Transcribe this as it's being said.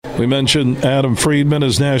We mentioned Adam Friedman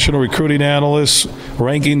as National Recruiting Analyst,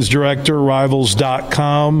 Rankings Director,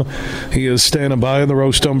 Rivals.com. He is standing by in the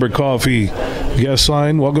Roast Umber Coffee guest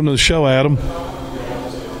line. Welcome to the show, Adam.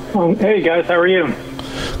 Hey, guys. How are you?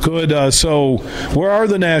 Good. So where are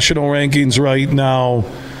the national rankings right now?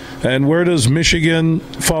 And where does Michigan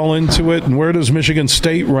fall into it? And where does Michigan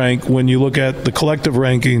State rank when you look at the collective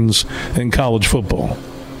rankings in college football?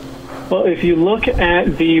 Well, if you look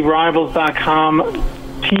at the Rivals.com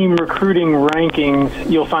team recruiting rankings,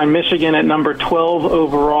 you'll find Michigan at number 12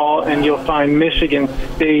 overall, and you'll find Michigan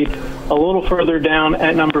State a little further down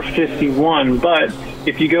at number 51. But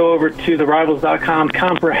if you go over to the Rivals.com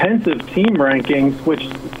comprehensive team rankings, which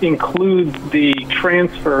includes the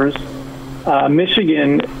transfers,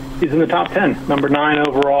 Michigan is in the top 10, number 9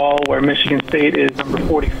 overall, where Michigan State is number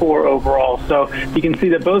 44 overall. So you can see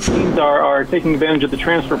that both teams are taking advantage of the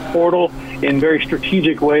transfer portal in very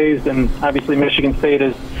strategic ways, and obviously Michigan State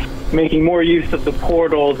is making more use of the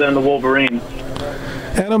portal than the Wolverines.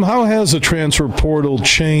 Adam, how has the transfer portal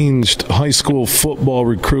changed high school football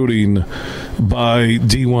recruiting by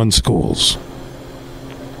D1 schools?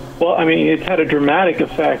 Well, I mean, it's had a dramatic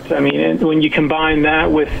effect. I mean, when you combine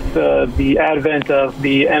that with the advent of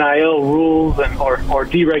the NIL rules or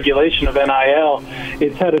deregulation of NIL,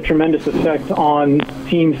 it's had a tremendous effect on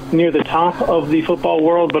teams near the top of the football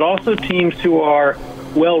world, but also teams who are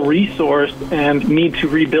well-resourced and need to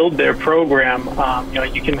rebuild their program.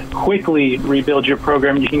 You can quickly rebuild your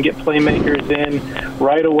program. You can get playmakers in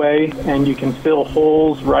right away, and you can fill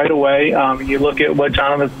holes right away. You look at what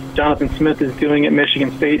Jonathan Smith is doing at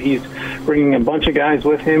Michigan State. He's bringing a bunch of guys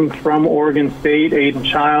with him from Oregon State, Aiden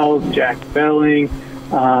Childs, Jack Belling.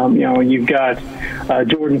 You've got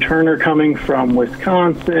Jordan Turner coming from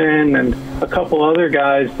Wisconsin, and a couple other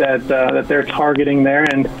guys that they're targeting there.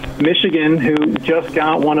 And Michigan, who just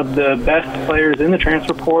got one of the best players in the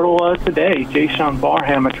transfer portal today, Jayshawn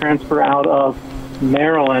Barham, a transfer out of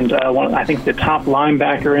Maryland, I think the top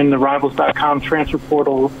linebacker in the Rivals.com transfer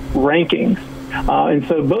portal rankings. And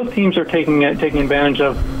so both teams are taking advantage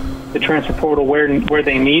of the transfer portal where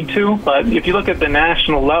they need to. But if you look at the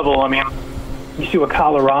national level, I mean, you see what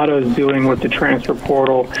Colorado is doing with the transfer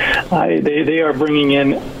portal. They are bringing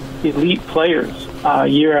in elite players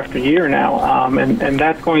year after year now, and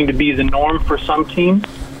that's going to be the norm for some teams,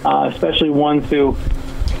 especially ones who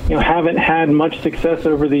haven't had much success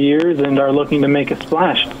over the years and are looking to make a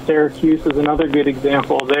splash. Syracuse is another good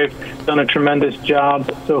example. They've done a tremendous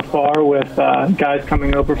job so far with guys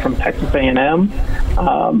coming over from Texas A&M.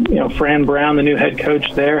 Fran Brown, the new head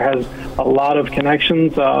coach there, has a lot of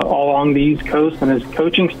connections all along the East Coast, and his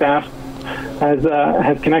coaching staff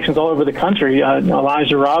has connections all over the country.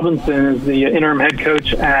 Elijah Robinson is the interim head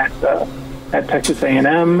coach at Texas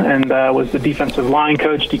A&M and was the defensive line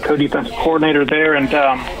coach, co-defensive coordinator there, and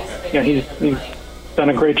he's done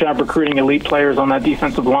a great job recruiting elite players on that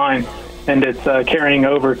defensive line, and it's carrying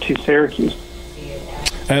over to Syracuse.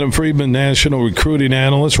 Adam Friedman, National Recruiting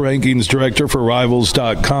Analyst, Rankings Director for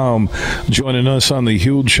Rivals.com, joining us on the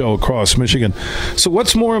huge show across Michigan. So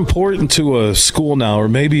what's more important to a school now, or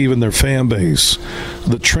maybe even their fan base,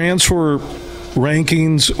 the transfer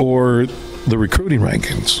rankings or the recruiting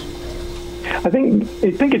rankings? I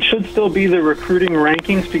think it should still be the recruiting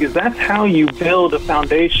rankings, because that's how you build a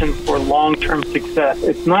foundation for long-term success.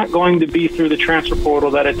 It's not going to be through the transfer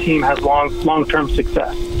portal that a team has long-term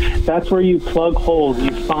success. That's where you plug holes.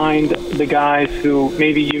 You find the guys who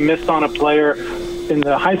maybe you missed on a player in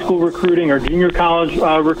the high school recruiting or junior college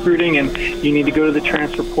recruiting, and you need to go to the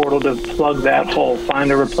transfer portal to plug that hole,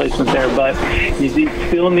 find a replacement there. But it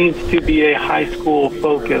still needs to be a high school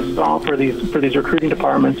focus for these recruiting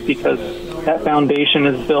departments, because that foundation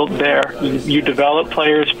is built there. You develop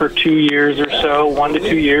players for 2 years or so, 1 to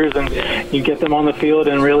 2 years, and you get them on the field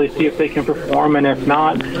and really see if they can perform. And if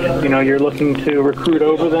not, you're looking to recruit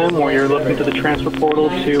over them, or you're looking to the transfer portal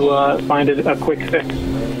to find a quick fix.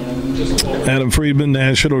 Adam Friedman,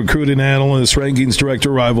 National Recruiting Analyst, Rankings Director,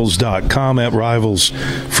 Rivals.com, at Rivals.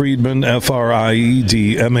 Friedman,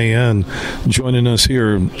 Friedman, joining us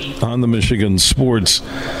here on the Michigan Sports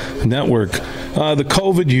Network. The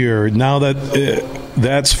COVID year, now that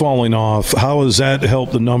that's falling off, how has that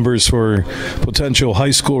helped the numbers for potential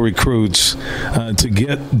high school recruits to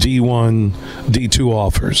get D1, D2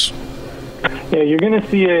 offers? Yeah, you're going to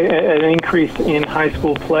see an increase in high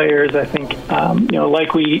school players. I think,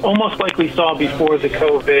 like we saw before the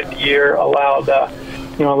COVID year allowed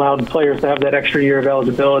players to have that extra year of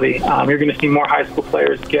eligibility. You're going to see more high school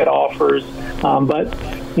players get offers, but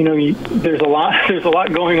there's a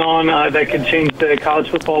lot going on that could change the college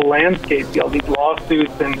football landscape. All these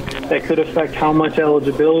lawsuits, and that could affect how much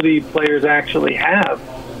eligibility players actually have.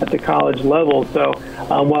 at the college level. So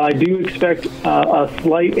while I do expect a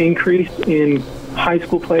slight increase in high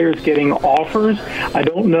school players getting offers, I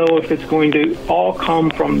don't know if it's going to all come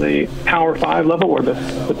from the Power 5 level or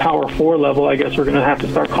the Power 4 level. I guess we're going to have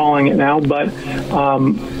to start calling it now, but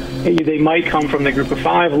they might come from the Group of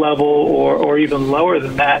 5 level or even lower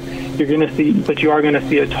than that. You are going to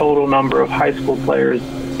see a total number of high school players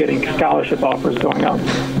getting scholarship offers going up.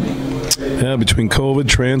 Yeah, between COVID,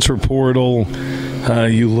 transfer portal,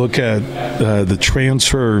 you look at the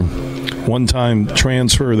transfer, one-time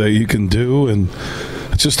transfer that you can do, and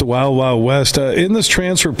it's just a wild, wild west. In this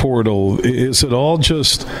transfer portal, is it all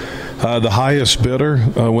just the highest bidder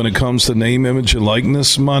when it comes to name, image, and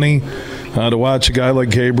likeness money? To watch a guy like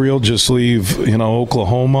Gabriel just leave,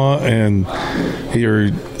 Oklahoma, and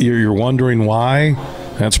you're wondering why.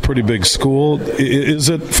 That's a pretty big school. Is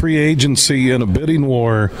it free agency and a bidding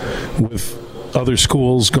war with other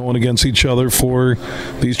schools going against each other for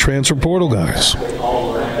these transfer portal guys?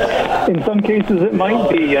 In some cases, it might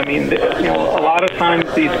be. I mean, a lot of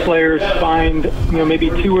times these players find, maybe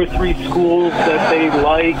 2 or 3 schools that they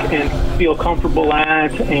like and feel comfortable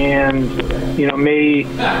at, and may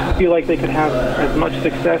feel like they could have as much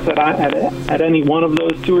success at any one of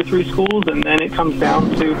those 2 or 3 schools, and then it comes down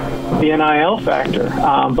to the NIL factor.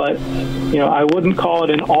 But I wouldn't call it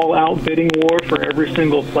an all-out bidding war for every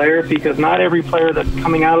single player, because not every player that's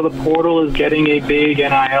coming out of the portal is getting a big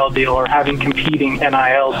NIL deal or having competing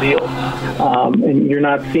NIL deals. And you're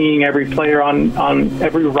not seeing every player on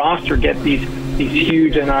every roster get these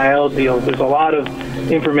huge NIL deals. There's a lot of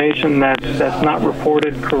information that's not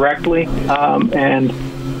reported correctly, and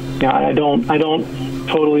I don't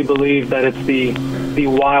totally believe that it's the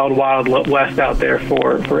wild west out there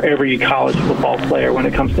for every college football player when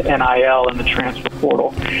it comes to NIL and the transfer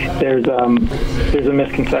portal. There's a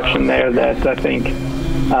misconception there that I think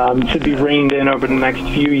should be reined in over the next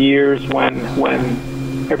few years when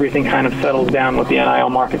everything kind of settles down with the NIL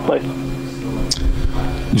marketplace.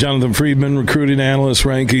 Jonathan Friedman, recruiting analyst,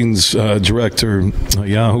 rankings director,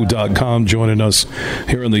 Yahoo.com, joining us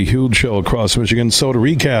here on the Huge Show across Michigan. So to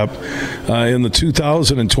recap, in the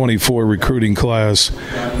 2024 recruiting class,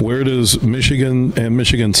 where does Michigan and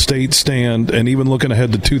Michigan State stand? And even looking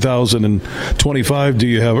ahead to 2025, do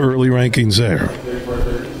you have early rankings there?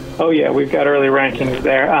 Oh, yeah, we've got early rankings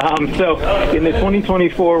there. So in the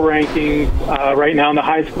 2024 rankings, right now in the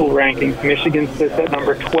high school rankings, Michigan sits at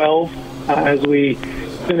number 12 as we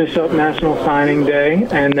finish up National Signing Day,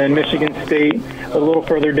 and then Michigan State a little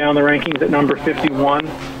further down the rankings at number 51.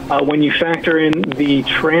 When you factor in the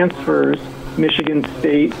transfers, Michigan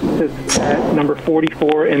State sits at number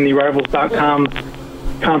 44 in the Rivals.com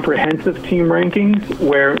comprehensive team rankings,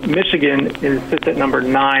 where Michigan sits at number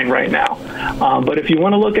 9 right now. But if you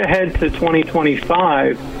want to look ahead to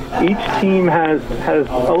 2025, each team has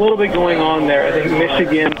a little bit going on there. I think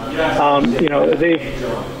Michigan,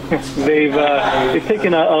 they've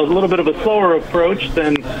taken a little bit of a slower approach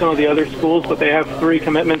than some of the other schools, but they have 3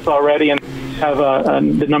 commitments already and have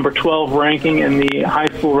the number 12 ranking in the high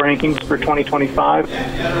school rankings for 2025.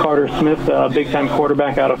 Carter Smith, a big-time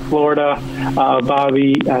quarterback out of Florida,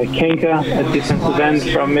 Bobby Kenka, a defensive end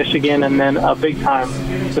from Michigan, and then a big-time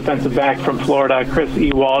defensive back from Florida, Chris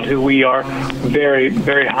Ewald, who we are very,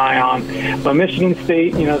 very high on. But Michigan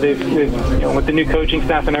State, they've with the new coaching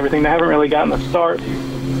staff and everything, they haven't really gotten a start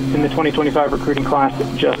in the 2025 recruiting class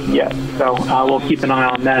just yet. So we'll keep an eye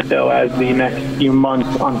on that, though, as the next few months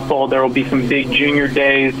unfold. There will be some big junior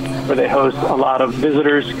days where they host a lot of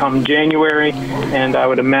visitors come January, and I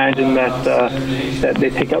would imagine that they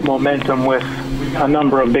pick up momentum with a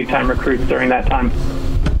number of big-time recruits during that time.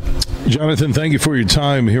 Jonathan, thank you for your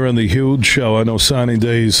time here on the Huge Show. I know signing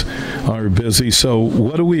days are busy, so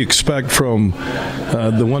what do we expect from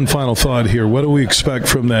the one final thought here? What do we expect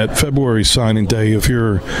from that February signing day? If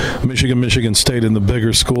you're Michigan State and the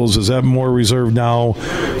bigger schools, is that more reserved now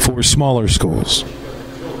for smaller schools?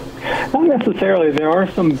 Not necessarily. There are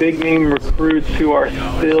some big-name recruits who are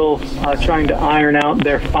still trying to iron out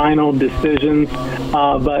their final decisions,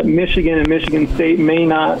 but Michigan and Michigan State may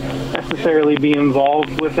not necessarily be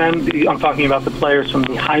involved with them. I'm talking about the players from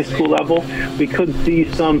the high school level. We could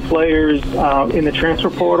see some players in the transfer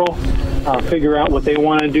portal figure out what they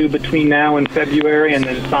want to do between now and February and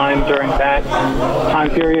then sign during that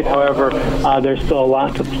time period. However, there's still a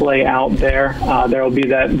lot to play out there. There will be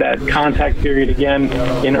that contact period again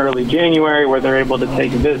in early January where they're able to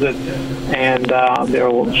take visits, and there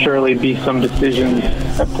will surely be some decisions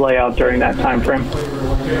play out during that time frame.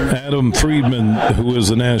 Adam Friedman, who is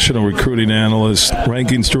the National Recruiting Analyst,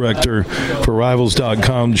 Rankings Director for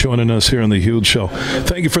Rivals.com, joining us here on the Huge Show.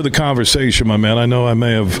 Thank you for the conversation, my man. I know I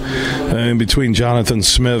may have, in between Jonathan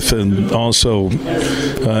Smith and also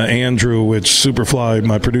Andrew, which Superfly,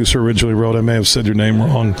 my producer, originally wrote, I may have said your name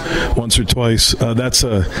wrong once or twice. That's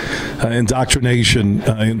indoctrination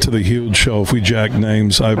into the Huge Show if we jack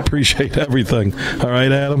names. I appreciate everything. All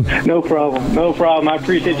right, Adam? No problem. No problem. I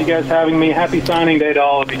appreciate you guys having me. Happy signing day to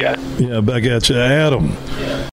all of you guys. Yeah, back at you. Adam.